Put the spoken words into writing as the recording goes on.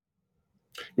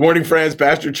Good morning, friends.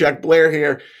 Pastor Chuck Blair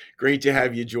here. Great to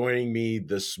have you joining me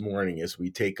this morning as we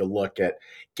take a look at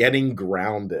getting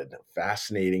grounded.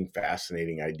 Fascinating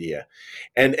idea.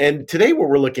 And today, what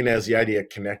we're looking at is the idea of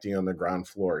connecting on the ground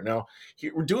floor. Now,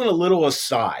 we're doing a little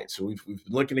aside. So we've been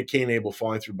looking at Cain and Abel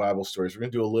falling through Bible stories. We're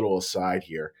going to do a little aside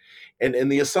here, and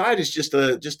the aside is just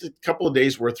a couple of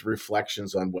days worth of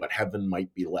reflections on what heaven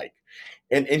might be like.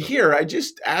 And here, I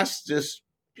just asked this,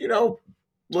 you know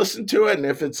listen to it, and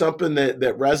if it's something that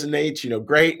resonates,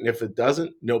 great, and if it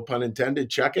doesn't, no pun intended,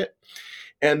 check it.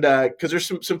 And because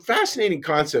there's some fascinating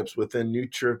concepts within new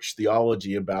church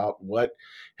theology about what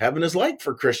heaven is like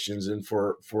for Christians and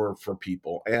for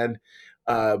people. And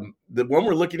the one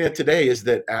we're looking at today is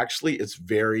that actually it's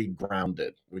very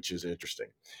grounded, which is interesting.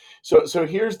 So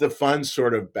here's the fun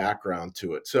sort of background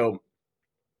to it. So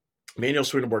Manuel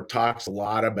Swedenborg talks a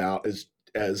lot about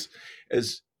as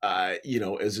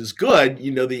is good,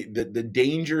 the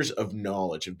dangers of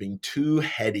knowledge, of being too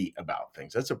heady about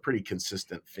things. That's a pretty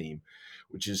consistent theme,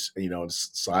 which is,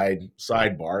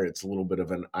 sidebar. It's a little bit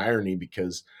of an irony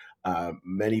because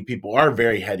many people are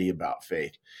very heady about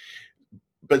faith.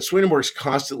 But Swedenborg's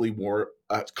constantly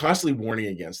warning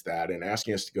against that and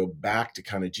asking us to go back to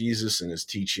kind of Jesus and his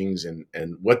teachings and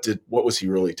what was he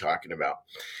really talking about.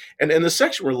 And the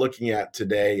section we're looking at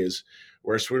today is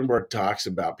where Swedenborg talks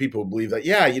about people who believe that,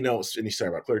 and he's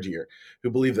talking about clergy here, who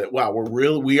believe that, wow,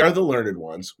 we are the learned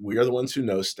ones. We are the ones who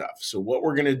know stuff. So what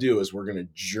we're going to do is we're going to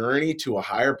journey to a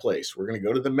higher place. We're going to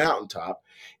go to the mountaintop.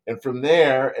 And from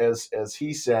there, as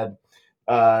he said,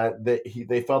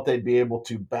 they felt they'd be able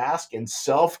to bask in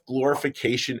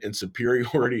self-glorification and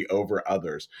superiority over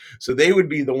others. So they would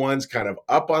be the ones kind of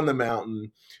up on the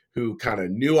mountain who kind of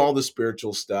knew all the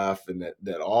spiritual stuff, and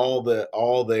that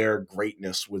all their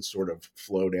greatness would sort of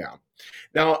flow down.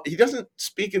 Now, he doesn't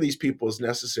speak of these people as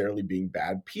necessarily being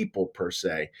bad people per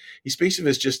se. He speaks of it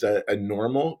as just a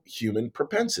normal human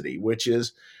propensity, which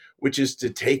is to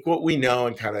take what we know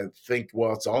and kind of think,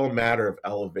 well, it's all a matter of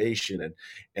elevation,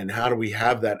 and how do we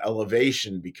have that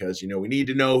elevation? Because we need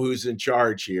to know who's in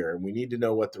charge here, and we need to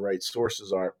know what the right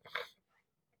sources are.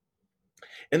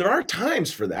 And there are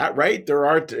times for that, right?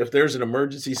 If there's an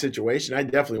emergency situation, I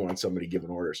definitely want somebody giving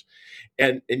orders.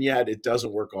 And yet it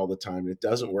doesn't work all the time. It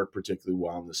doesn't work particularly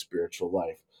well in the spiritual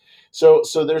life. So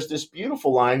there's this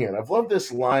beautiful line here. And I've loved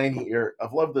this line here.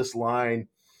 I've loved this line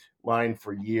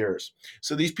for years.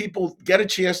 So these people get a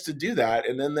chance to do that.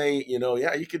 And then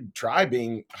you could try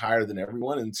being higher than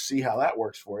everyone and see how that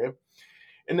works for you.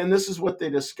 And then this is what they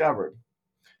discovered.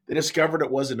 They discovered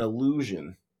it was an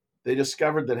illusion. They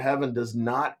discovered that heaven does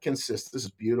not consist, this is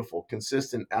beautiful,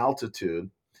 consist in altitude,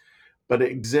 but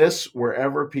it exists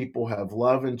wherever people have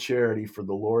love and charity for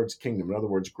the Lord's kingdom. In other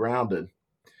words, grounded.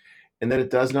 And that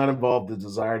it does not involve the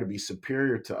desire to be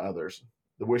superior to others.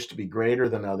 The wish to be greater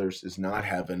than others is not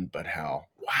heaven, but hell.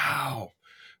 Wow.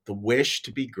 The wish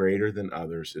to be greater than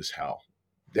others is hell.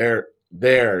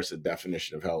 There's a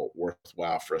definition of hell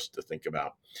worthwhile for us to think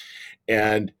about.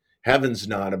 And heaven's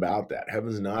not about that.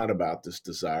 Heaven's not about this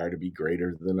desire to be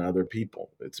greater than other people.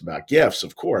 It's about gifts,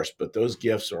 of course, but those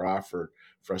gifts are offered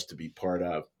for us to be part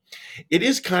of. It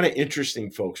is kind of interesting,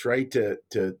 folks, right, to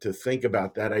think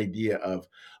about that idea of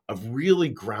really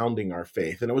grounding our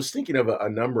faith. And I was thinking of a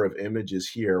number of images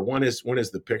here. One is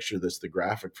the picture that's the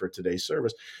graphic for today's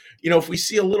service. If we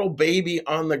see a little baby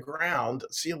on the ground,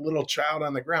 see a little child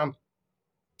on the ground,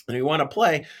 and you want to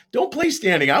play, don't play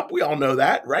standing up. We all know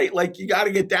that, right? Like, you got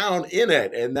to get down in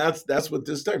it. And that's what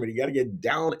this is talking about. You got to get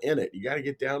down in it. You got to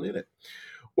get down in it.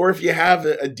 Or if you have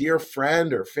a dear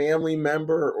friend or family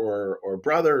member or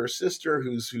brother or sister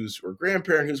or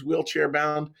grandparent who's wheelchair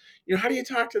bound, how do you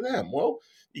talk to them? Well,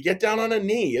 you get down on a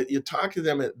knee. You talk to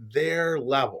them at their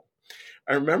level.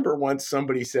 I remember once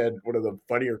somebody said, one of the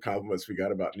funnier compliments we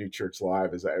got about New Church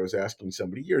Live is I was asking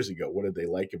somebody years ago, what did they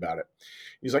like about it?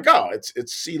 He's like, oh, it's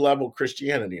sea-level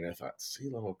Christianity. And I thought,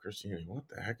 sea-level Christianity, what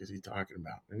the heck is he talking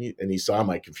about? And he saw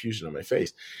my confusion on my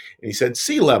face. And he said,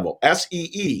 sea level,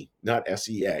 S-E-E, not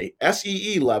S-E-A,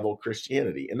 S-E-E level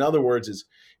Christianity. In other words, is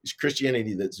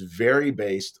Christianity that's very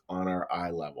based on our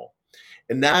eye level.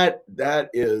 And that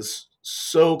is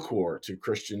so core to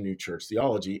Christian New Church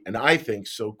theology, and I think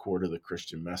so core to the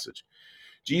Christian message.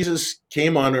 Jesus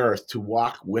came on earth to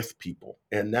walk with people,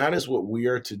 and that is what we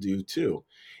are to do too.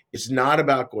 It's not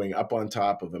about going up on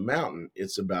top of a mountain.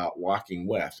 It's about walking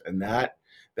with, and that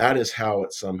is how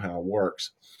it somehow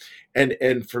works.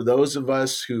 And for those of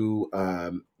us who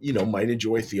might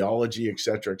enjoy theology, et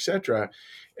cetera,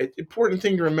 important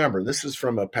thing to remember. This is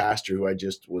from a pastor who I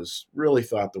just was really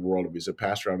thought the world of. He's a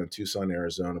pastor out in Tucson,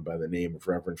 Arizona, by the name of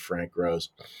Reverend Frank Rose,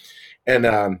 and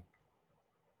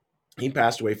He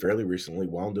passed away fairly recently,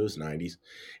 well into his 90s.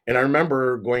 And I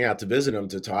remember going out to visit him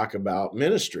to talk about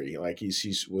ministry. Like he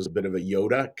was a bit of a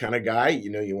Yoda kind of guy.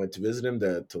 You know, you went to visit him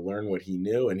to learn what he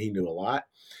knew, and he knew a lot.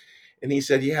 And he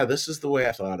said, "Yeah, this is the way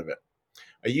I thought of it.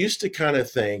 I used to kind of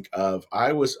think of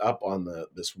I was up on the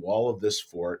this wall of this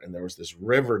fort, and there was this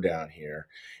river down here,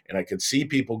 and I could see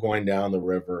people going down the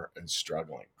river and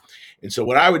struggling. And so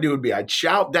what I would do would be I'd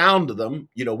shout down to them,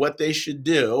 you know, what they should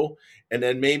do, and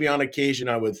then maybe on occasion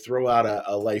I would throw out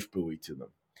a life buoy to them.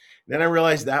 And then I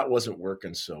realized that wasn't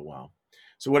working so well.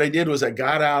 So what I did was I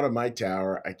got out of my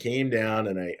tower, I came down,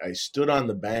 and I stood on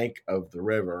the bank of the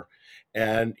river,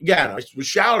 and again, I was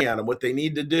shouting at them what they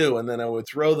need to do, and then I would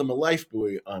throw them a life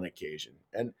buoy on occasion.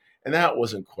 And that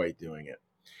wasn't quite doing it.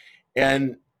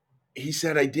 And he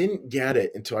said I didn't get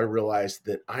it until I realized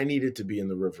that I needed to be in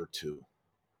the river too.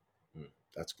 Hmm,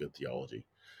 that's good theology.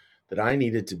 That I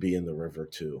needed to be in the river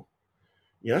too.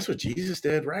 Yeah, that's what Jesus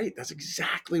did, right? That's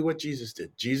exactly what Jesus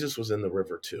did. Jesus was in the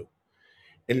river too.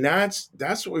 And that's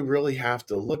what we really have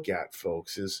to look at,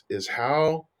 folks, is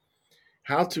how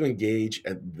to engage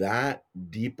at that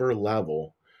deeper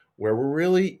level where we're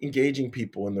really engaging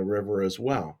people in the river as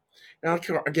well. Now,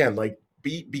 again, like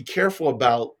be careful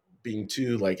about being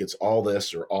too like it's all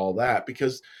this or all that,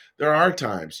 because there are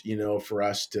times, you know, for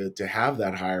us to have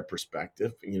that higher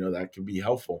perspective, you know, that can be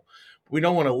helpful. But we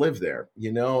don't want to live there,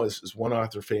 you know, as one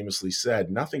author famously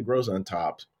said, nothing grows on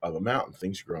top of a mountain,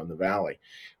 things grow in the valley.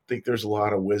 I think there's a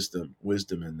lot of wisdom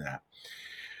in that.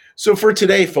 So for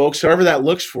today, folks, however that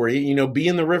looks for you, you know, be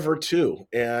in the river too,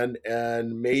 and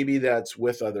maybe that's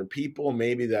with other people.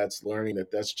 Maybe that's learning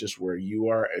that that's just where you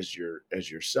are as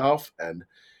yourself, and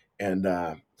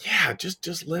yeah,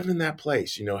 just live in that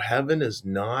place. You know, heaven is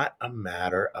not a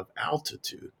matter of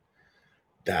altitude.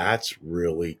 That's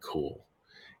really cool.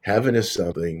 Heaven is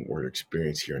something we're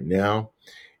experiencing here now,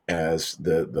 as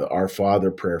the Our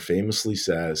Father prayer famously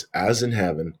says, as in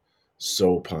heaven,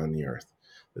 so upon the earth.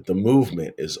 That the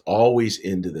movement is always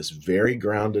into this very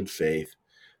grounded faith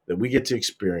that we get to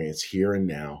experience here and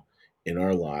now in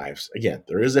our lives. Again,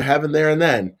 there is a heaven there and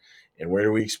then. And where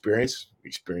do we experience? We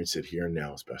experience it here and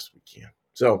now as best we can.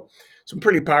 So, some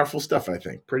pretty powerful stuff, I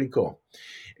think. Pretty cool.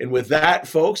 And with that,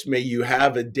 folks, may you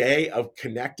have a day of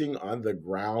connecting on the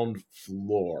ground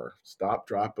floor. Stop,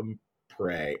 drop, and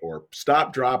pray, or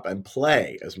stop, drop, and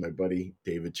play, as my buddy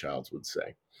David Childs would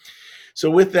say. So,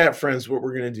 with that, friends, what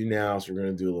we're going to do now is we're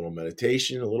going to do a little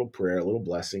meditation, a little prayer, a little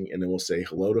blessing, and then we'll say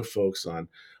hello to folks on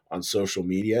social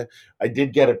media. I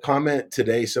did get a comment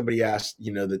today. Somebody asked,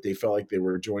 you know, that they felt like they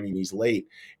were joining these late,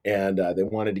 and they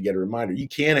wanted to get a reminder. You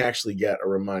can actually get a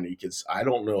reminder. You can. I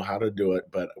don't know how to do it,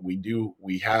 but we do.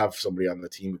 We have somebody on the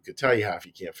team who could tell you how if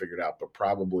you can't figure it out. But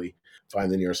probably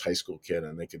find the nearest high school kid,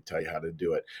 and they could tell you how to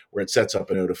do it. Where it sets up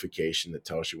a notification that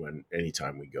tells you when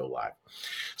anytime we go live.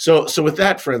 So with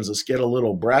that, friends, let's get a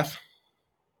little breath.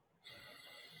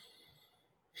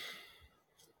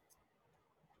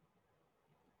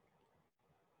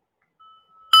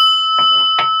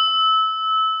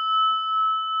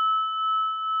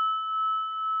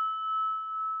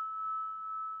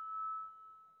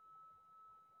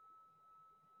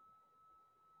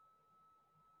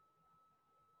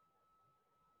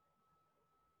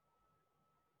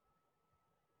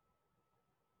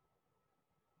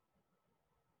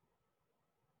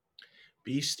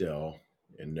 Be still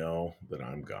and know that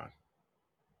I'm God.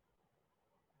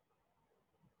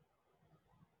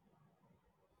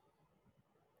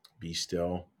 Be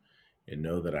still and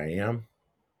know that I am.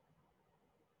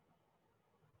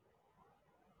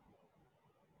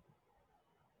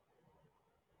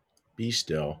 Be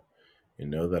still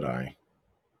and know that I.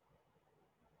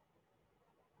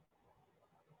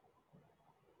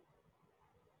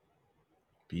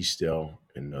 Be still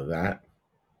and know that.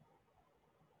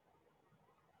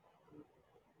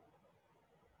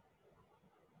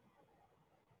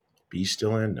 Be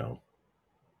still and know.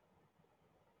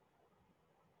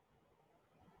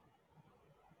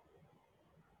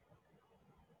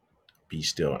 Be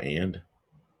still and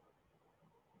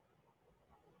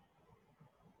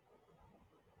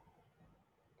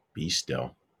be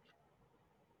still.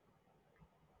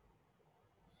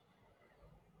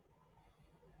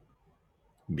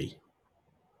 Be.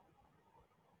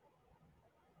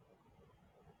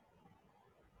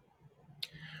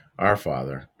 Our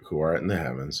Father, who art in the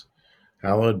heavens,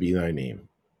 hallowed be thy name.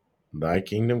 Thy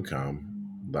kingdom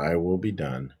come, thy will be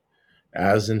done,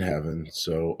 as in heaven,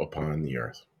 so upon the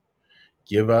earth.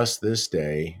 Give us this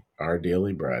day our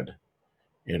daily bread,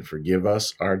 and forgive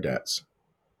us our debts,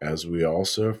 as we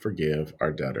also forgive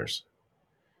our debtors.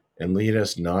 And lead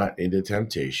us not into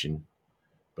temptation,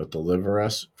 but deliver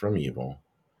us from evil.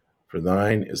 For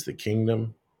thine is the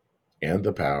kingdom and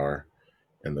the power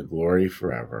and the glory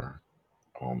forever.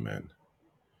 Amen.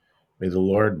 May the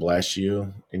Lord bless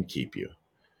you and keep you.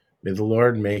 May the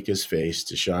Lord make his face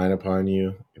to shine upon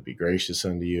you and be gracious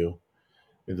unto you.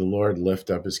 May the Lord lift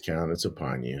up his countenance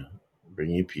upon you,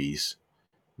 bring you peace,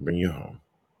 and bring you home.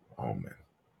 Amen.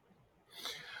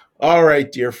 All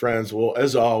right, dear friends. Well,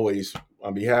 as always,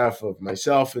 on behalf of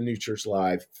myself and New Church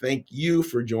Live, thank you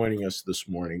for joining us this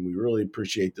morning. We really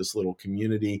appreciate this little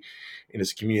community, and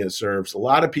it's a community that serves a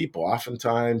lot of people,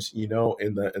 oftentimes, in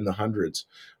the hundreds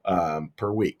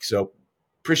per week. So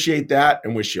appreciate that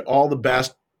and wish you all the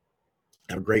best.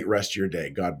 Have a great rest of your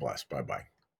day. God bless. Bye-bye.